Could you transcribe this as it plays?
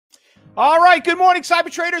All right, good morning,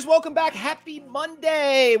 cyber traders. Welcome back. Happy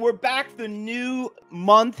Monday. We're back. The new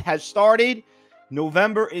month has started.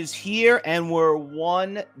 November is here, and we're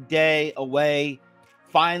 1 day away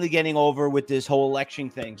finally getting over with this whole election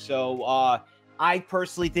thing. So I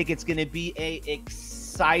personally think it's going to be a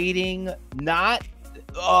exciting, not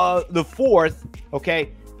the 4th,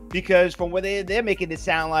 okay? Because from what they're making it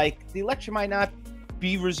sound like, the election might not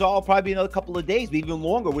be resolved probably another couple of days, maybe even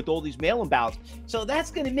longer with all these mail-in ballots. So that's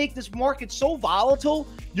going to make this market so volatile.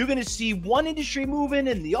 You're going to see one industry moving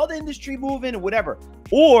and the other industry moving and whatever.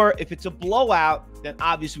 Or if it's a blowout, then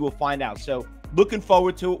obviously we'll find out. So looking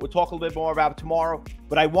forward to it. We'll talk a little bit more about it tomorrow.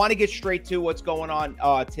 But I want to get straight to what's going on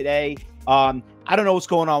today. I don't know what's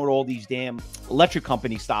going on with all these damn electric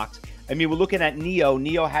company stocks. I mean, we're looking at NEO.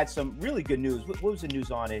 NEO had some really good news. What was the news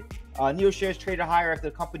on it? NEO shares traded higher after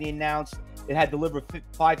the company announced it had delivered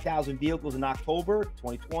 5,000 vehicles in October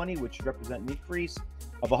 2020, which should represent an increase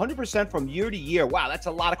of 100% from year to year. Wow, that's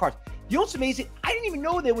a lot of cars. You know what's amazing? I didn't even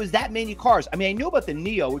know there was that many cars. I mean, I knew about the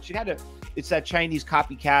NEO, which it's that Chinese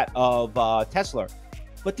copycat of Tesla.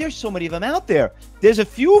 But there's so many of them out there. There's a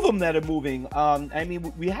few of them that are moving. I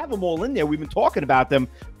mean, we have them all in there. We've been talking about them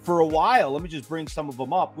for a while. Let me just bring some of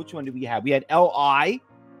them up. Which one do we have? We had LI.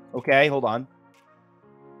 Okay, hold on.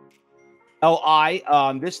 LI.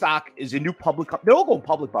 This stock is a new public. They're all going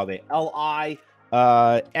public, by the way. LI.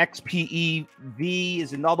 XPEV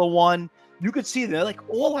is another one. You could see they're like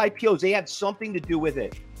all IPOs. They had something to do with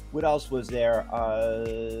it. What else was there?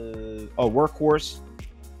 Workhorse.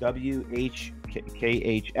 WHKHS.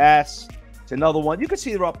 It's another one. You can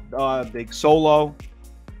see they're up. Big Solo.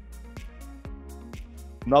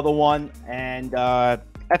 Another one. And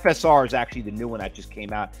FSR is actually the new one that just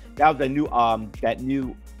came out. That was the new that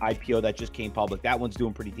new IPO that just came public. That one's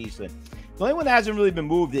doing pretty decent. The only one that hasn't really been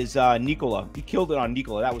moved is Nikola. He killed it on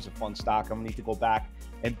Nikola. That was a fun stock. I'm gonna need to go back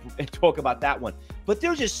and talk about that one. But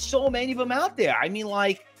there's just so many of them out there. I mean,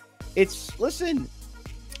 like, that's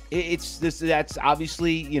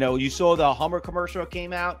obviously, you saw the Hummer commercial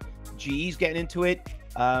came out. GE's getting into it.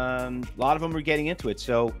 A lot of them are getting into it.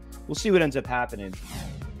 So we'll see what ends up happening.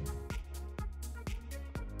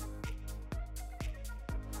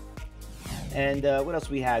 And what else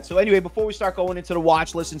we had? So anyway, before we start going into the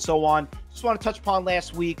watch list and so on, just want to touch upon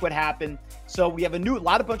last week, what happened. So we have a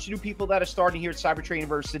bunch of new people that are starting here at Cyber Trading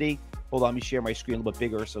University. Hold on, let me share my screen a little bit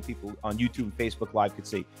bigger so people on YouTube and Facebook Live could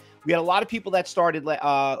see. We had a lot of people that started that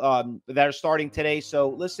are starting today. So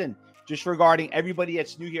listen, just regarding everybody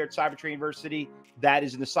that's new here at Cyber Trading University, that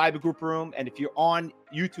is in the Cyber Group room. And if you're on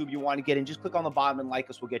YouTube, you want to get in, just click on the bottom and like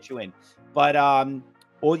us. We'll get you in. But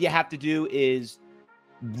all you have to do is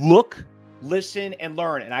look, listen, and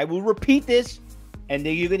learn. And I will repeat this, and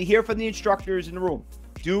then you're going to hear from the instructors in the room.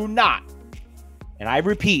 Do not, and I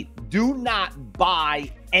repeat, do not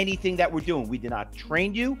buy anything that we're doing. We did not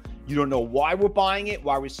train you. You don't know why we're buying it,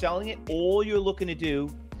 why we're selling it. All you're looking to do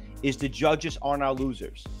is to judge us on our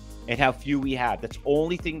losers and how few we have. That's the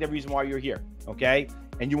only thing, the reason why you're here, okay?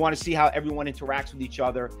 And you want to see how everyone interacts with each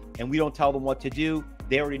other, and we don't tell them what to do.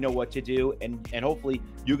 They already know what to do, and hopefully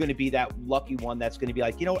you're going to be that lucky one that's going to be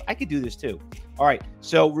like, you know what, I could do this too. All right,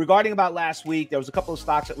 so regarding about last week, there was a couple of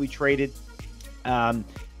stocks that we traded.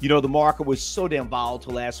 The market was so damn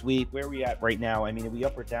volatile last week. Where are we at right now? I mean, are we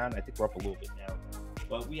up or down? I think we're up a little bit now.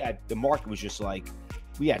 But the market was just like,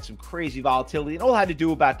 we had some crazy volatility. And all it had to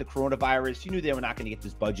do about the coronavirus. You knew they were not going to get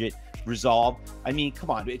this budget resolved. I mean, come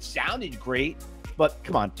on, it sounded great. But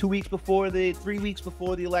come on, 3 weeks before the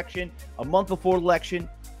election, a month before the election,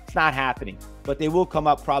 it's not happening. But they will come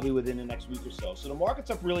up probably within the next week or so. So the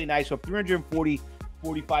market's up really nice. We're up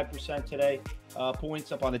 45% today,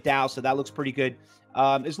 points up on the Dow. So that looks pretty good.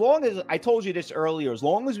 As long as, I told you this earlier, as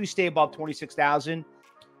long as we stay above 26,000,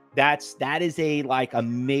 that is a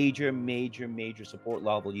major support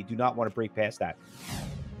level. You do not want to break past that.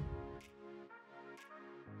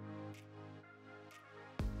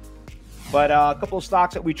 But a couple of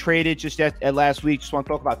stocks that we traded just at last week. Just want to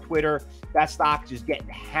talk about Twitter. That stock is getting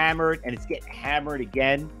hammered, and it's getting hammered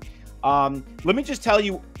again. Let me just tell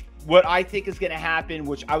you what I think is going to happen,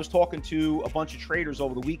 which I was talking to a bunch of traders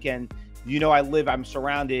over the weekend. I'm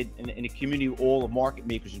surrounded in a community all of market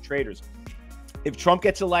makers and traders. If Trump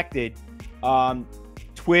gets elected,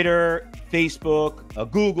 Twitter,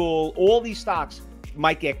 Facebook, Google, all these stocks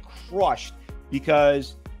might get crushed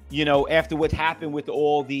because after what happened with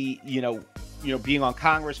all the, being on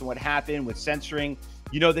Congress and what happened with censoring,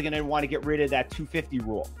 they're going to want to get rid of that 250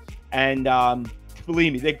 rule. And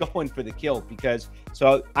believe me, they're going for the kill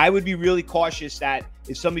so I would be really cautious that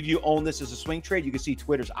if some of you own this as a swing trade, you can see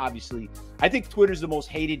Twitter's obviously, I think Twitter's the most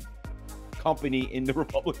hated company in the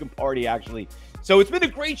Republican Party, actually. So it's been a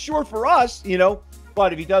great short for us, you know.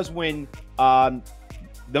 But if he does win, let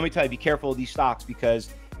me tell you, be careful of these stocks because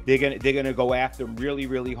they're gonna go after them really,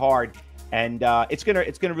 really hard, and it's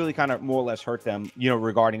gonna really kind of more or less hurt them, you know,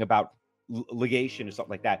 regarding about litigation or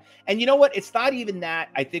something like that. And you know what? It's not even that.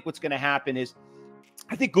 I think what's going to happen is,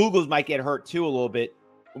 I think Google's might get hurt too a little bit,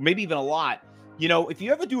 or maybe even a lot. You know, if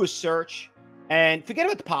you ever do a search, and forget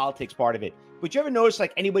about the politics part of it, but you ever notice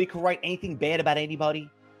like anybody can write anything bad about anybody,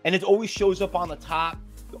 and it always shows up on the top.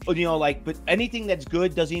 You know, like, but anything that's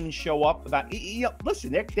good doesn't even show up about. You know, listen,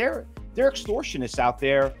 they're extortionists out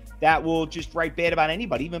there that will just write bad about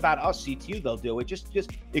anybody, even about us. CTU, they'll do it. Just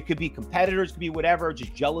it could be competitors, could be whatever,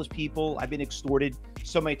 just jealous people. I've been extorted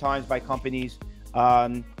so many times by companies.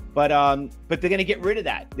 But they're gonna get rid of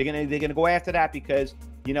that. They're gonna go after that because,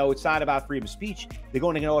 you know, it's not about freedom of speech. They're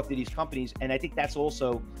going to go after these companies, and I think that's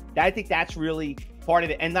really part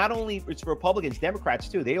of it. And not only it's Republicans, Democrats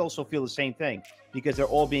too. They also feel the same thing because they're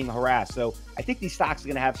all being harassed. So I think these stocks are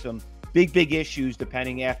going to have some big issues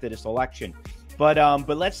depending after this election. But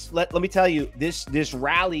let me tell you, this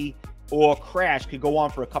rally or crash could go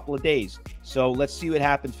on for a couple of days. So let's see what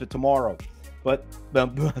happens for tomorrow. But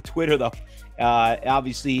Twitter though,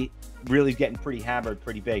 obviously really getting pretty hammered,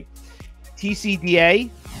 pretty big. TCDA.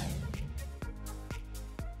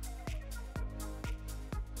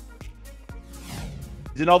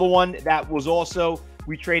 Is another one that was also,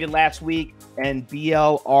 we traded last week, and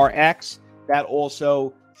BLRX, that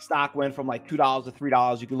also stock went from like $2 to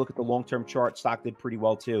 $3. You can look at the long-term chart. Stock did pretty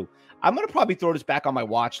well too. I'm going to probably throw this back on my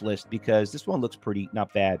watch list because this one looks pretty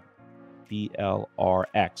not bad.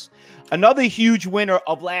 BLRX. Another huge winner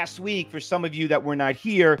of last week for some of you that were not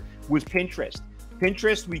here was Pinterest.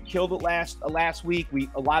 Pinterest, we killed it last week.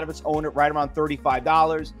 A lot of us own it right around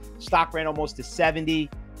 $35. Stock ran almost to 70.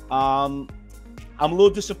 I'm a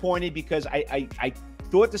little disappointed because I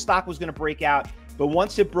thought the stock was going to break out, but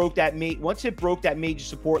once it broke that major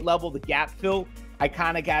support level, the gap fill, I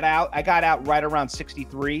kind of got out. I got out right around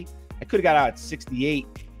 63. I could have got out at 68,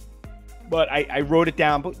 but I wrote it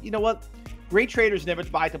down. But you know what? Great traders never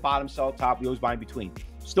buy at the bottom, sell at the top. We always buy in between.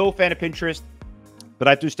 Still a fan of Pinterest, but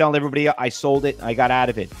I just telling everybody I sold it. I got out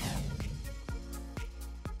of it.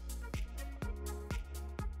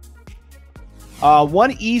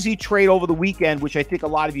 One easy trade over the weekend, which I think a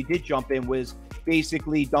lot of you did jump in, was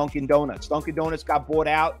basically Dunkin' Donuts. Dunkin' Donuts got bought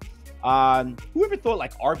out. Whoever thought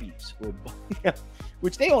like Arby's,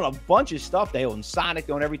 which they own a bunch of stuff. They own Sonic,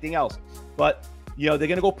 they own everything else. But, you know, they're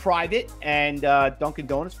going to go private. And Dunkin'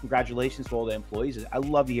 Donuts, congratulations to all the employees. I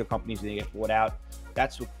love to hear companies when they get bought out.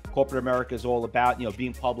 That's what corporate America is all about, you know,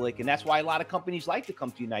 being public. And that's why a lot of companies like to come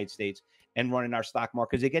to the United States and run in our stock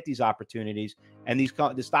market because they get these opportunities. And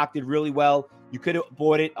the stock did really well. You could have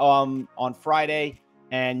bought it on Friday,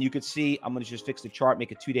 and you could see, I'm going to just fix the chart,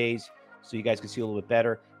 make it 2 days so you guys can see a little bit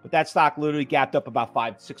better. But that stock literally gapped up about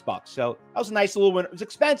 $5-6. So that was a nice little win. It was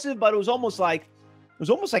expensive, but it was almost like a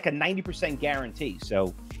 90% guarantee.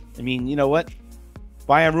 So, I mean, you know what?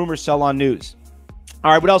 Buy on rumors, sell on news.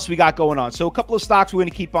 All right, what else we got going on? So a couple of stocks we're going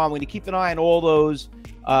to keep on. We're going to keep an eye on all those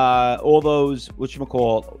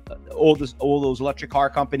electric car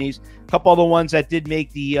companies. A couple other ones that did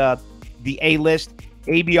make the A list.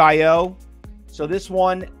 ABIO. So this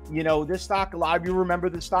one, you know, this stock, a lot of you remember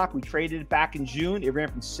this stock. We traded it back in June. It ran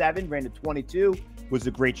from 7, ran to 22. Was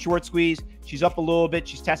a great short squeeze. She's up a little bit.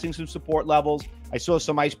 She's testing some support levels. I saw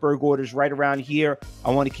some iceberg orders right around here. I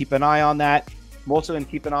want to keep an eye on that. I'm also going to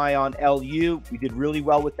keep an eye on LU. We did really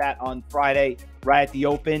well with that on Friday, right at the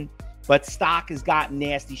open. But stock has got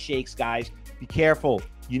nasty shakes, guys. Be careful.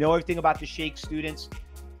 You know everything about the shake students.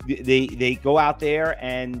 They go out there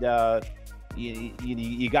and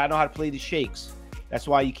you got to know how to play the shakes. That's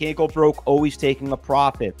why you can't go broke always taking a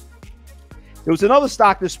profit. There was another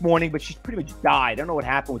stock this morning, but she's pretty much died. I don't know what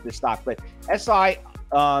happened with this stock, but ISIG,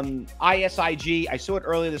 I saw it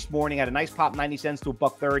earlier this morning, had a nice pop, 90 cents to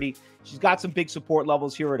 $1.30. She's got some big support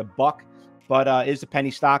levels here at $1, but is a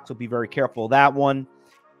penny stock, so be very careful of that one.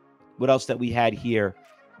 What else that we had here?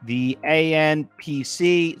 The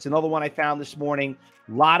ANPC, it's another one I found this morning.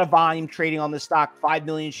 A lot of volume trading on this stock, 5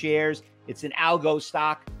 million shares. It's an algo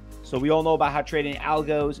stock, so we all know about how trading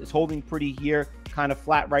algos. It's holding pretty here, kind of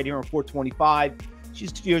flat right here on 425.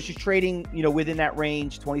 She's trading, you know, within that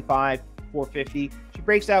range, 25, 450. She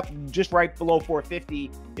breaks out just right below 450.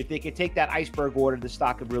 If they could take that iceberg order, the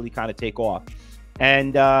stock could really kind of take off.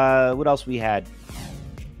 And what else we had?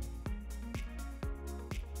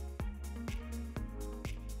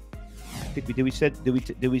 I think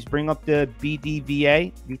did we bring up the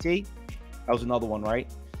BDVT? That was another one, right?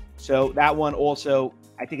 So that one also,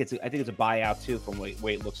 I think it's a buyout too from the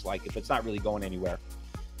way it looks like it, but it's not really going anywhere.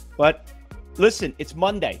 But listen, it's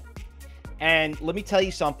Monday, and let me tell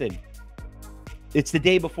you something. It's the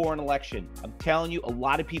day before an election. I'm telling you, a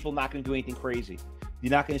lot of people not going to do anything crazy.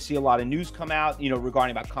 You're not going to see a lot of news come out,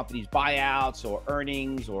 regarding about companies' buyouts or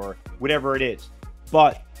earnings or whatever it is.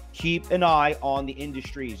 But keep an eye on the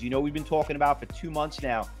industries. We've been talking about for 2 months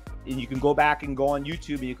now, and you can go back and go on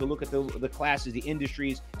YouTube and you can look at the classes, the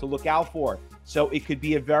industries to look out for. So it could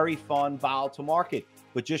be a very fun, volatile market.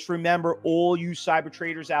 But just remember, all you cyber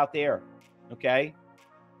traders out there, okay?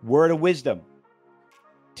 Word of wisdom.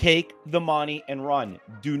 Take the money and run.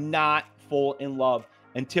 Do not fall in love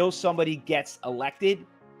until somebody gets elected,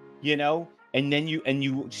 and then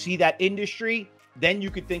you see that industry, then you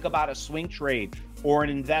could think about a swing trade or an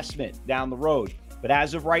investment down the road. But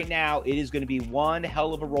as of right now, it is going to be one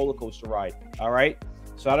hell of a roller coaster ride. All right.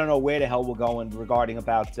 So I don't know where the hell we're going regarding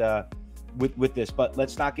about with this, but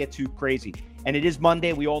let's not get too crazy. And it is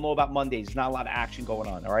Monday. We all know about Mondays. There's not a lot of action going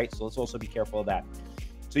on. All right. So let's also be careful of that.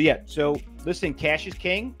 So yeah. So listen, cash is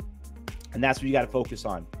king, and that's what you got to focus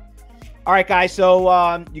on. All right, guys.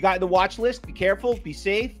 So you got the watch list. Be careful. Be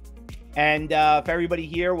safe. And for everybody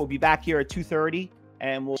here, we'll be back here at 2:30,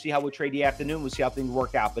 and we'll see how we trade the afternoon. We'll see how things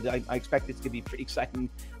work out. But I expect it's going to be pretty exciting.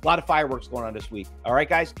 A lot of fireworks going on this week. All right,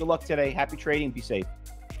 guys. Good luck today. Happy trading. Be safe.